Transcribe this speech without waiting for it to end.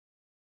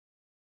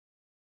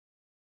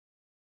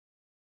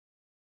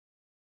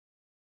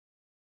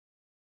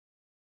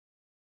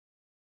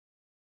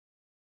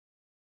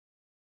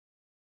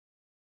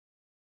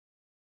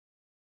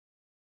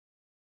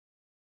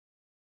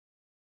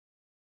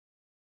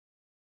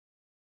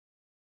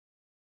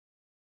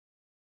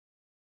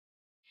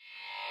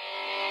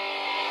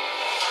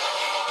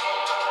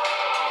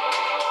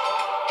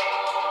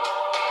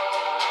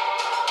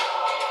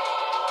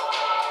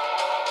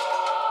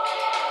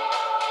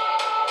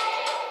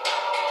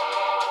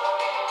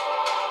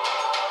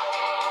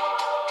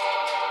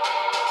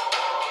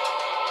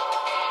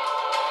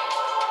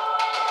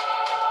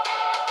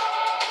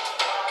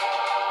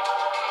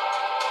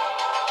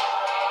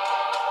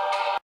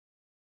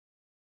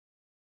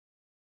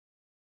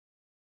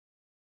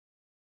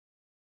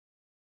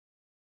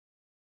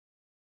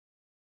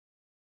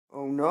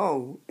Oh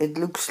no, it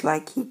looks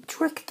like he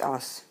tricked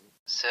us.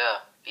 Sir,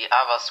 the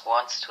others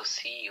wants to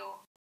see you.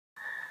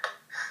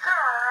 Sir,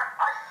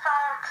 I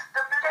found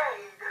the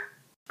blade.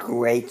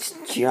 Great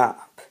job.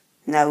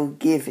 Now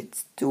give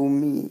it to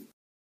me.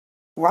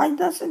 Why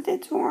doesn't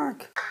it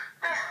work?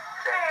 They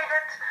say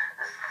that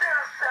the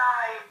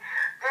sensei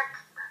did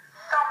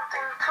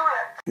something to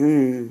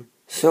it.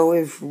 So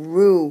if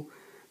Rue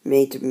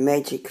made the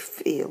magic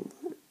field,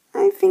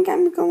 I think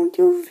I'm going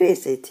to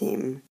visit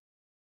him.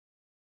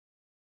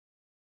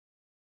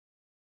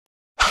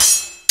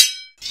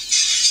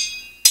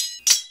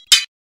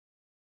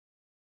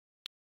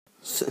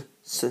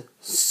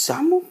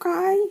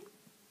 Samurai?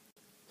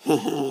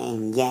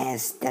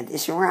 Yes, that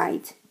is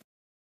right.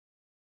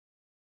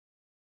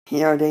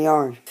 Here they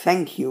are.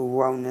 Thank you,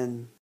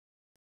 Ronan.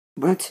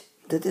 But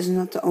that is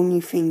not the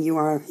only thing you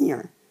are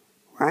here,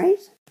 right?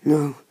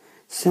 No,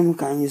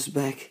 Samurai is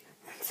back.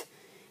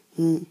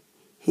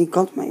 He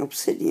got my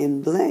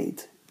obsidian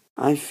blade.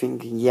 I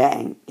think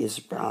Yang is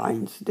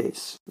behind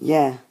this.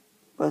 Yeah,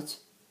 but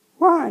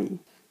why?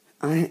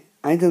 I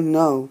don't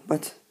know,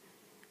 but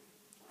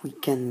we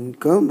can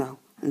go now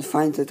and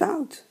find it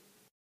out.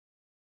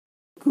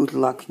 Good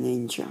luck,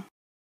 Ninja.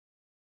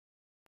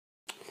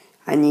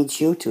 I need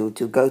you two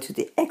to go to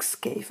the X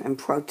cave and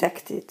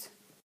protect it.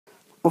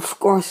 Of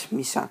course,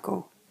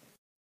 Misako.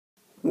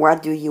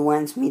 What do you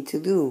want me to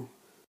do?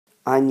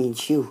 I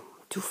need you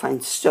to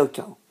find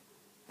Soto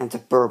and the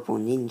purple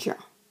ninja.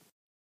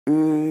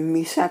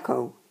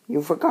 Misako,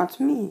 you forgot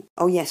me.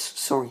 Oh yes,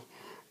 sorry.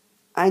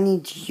 I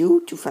need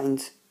you to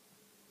find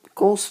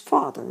Cole's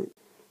father.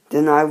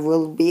 Then I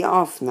will be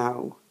off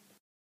now.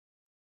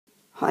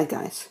 Hi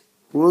guys,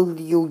 will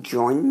you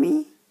join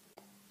me?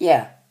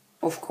 Yeah,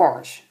 of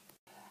course.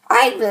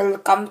 I will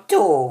come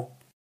too.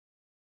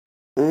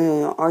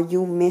 Are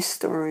you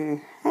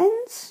Mr.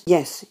 Hans?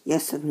 Yes,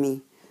 that's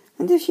me.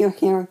 And if you're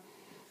here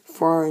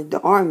for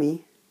the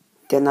army,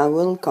 then I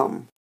will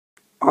come.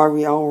 Are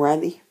we all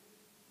ready?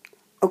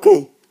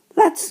 Okay,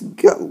 let's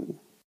go.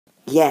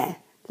 Yeah,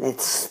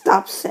 let's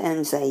stop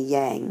Sensei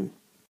Yang.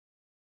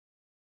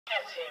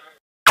 Get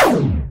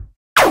him.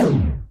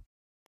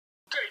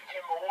 Take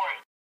him away.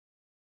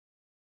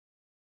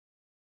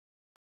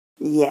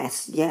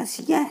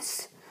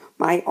 Yes.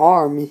 My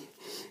army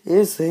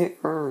is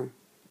here.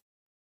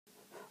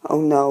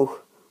 Oh no,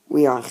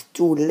 we are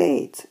too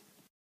late.